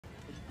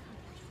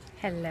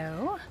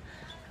Hello.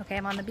 Okay,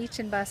 I'm on the beach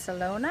in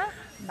Barcelona.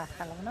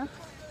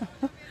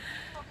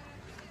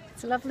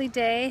 It's a lovely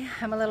day.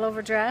 I'm a little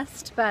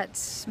overdressed,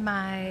 but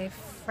my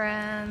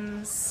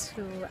friends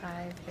who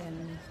I've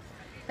been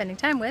spending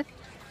time with,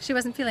 she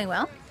wasn't feeling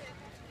well.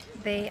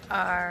 They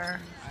are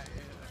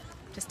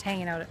just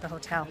hanging out at the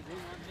hotel.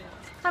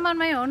 I'm on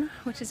my own,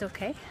 which is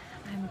okay.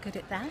 I'm good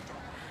at that.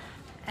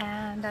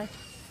 And I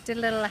had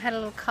a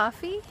little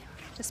coffee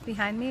just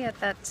behind me at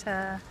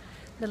that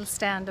little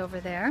stand over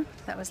there.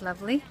 That was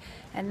lovely.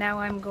 And now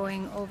I'm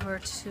going over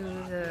to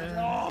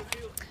the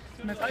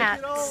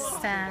Mercat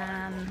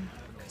San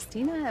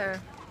Cristina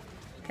or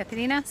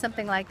Caterina,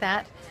 something like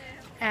that.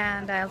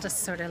 And I'll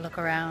just sort of look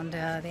around.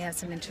 They have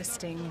some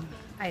interesting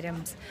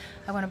items.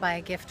 I want to buy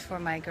a gift for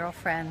my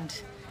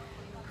girlfriend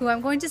who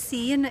I'm going to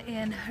see in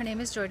her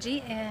name is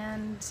Georgie,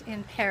 and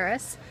in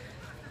Paris.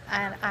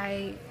 And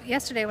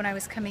yesterday when I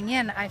was coming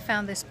in, I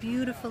found this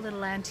beautiful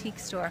little antique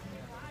store.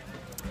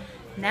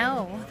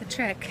 Now the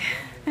trick,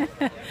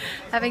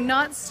 having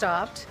not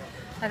stopped,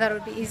 I thought it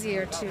would be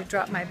easier to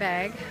drop my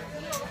bag.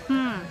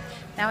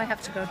 Now I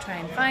have to go try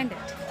and find it.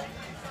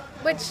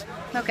 Which,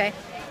 okay,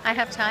 I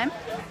have time.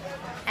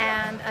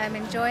 And I'm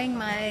enjoying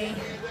my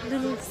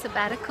little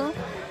sabbatical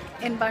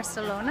in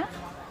Barcelona.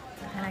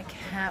 And I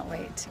can't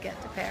wait to get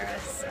to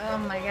Paris. Oh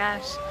my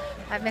gosh,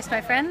 I've missed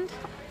my friend.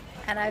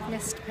 And I've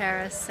missed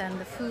Paris and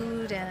the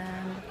food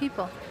and the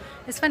people.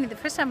 It's funny, the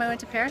first time I went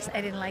to Paris,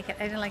 I didn't like it.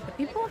 I didn't like the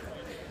people.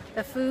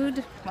 The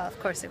food, well, of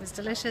course, it was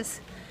delicious.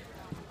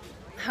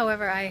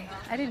 However, I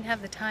didn't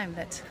have the time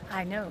that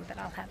I know that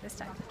I'll have this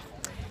time.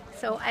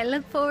 So I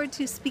look forward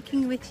to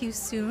speaking with you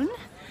soon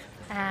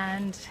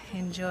and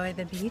enjoy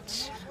the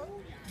beach.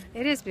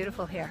 It is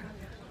beautiful here.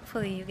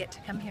 Hopefully you get to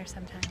come here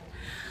sometime.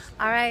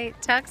 All right,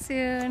 talk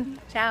soon.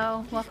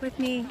 Ciao. Walk with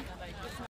me.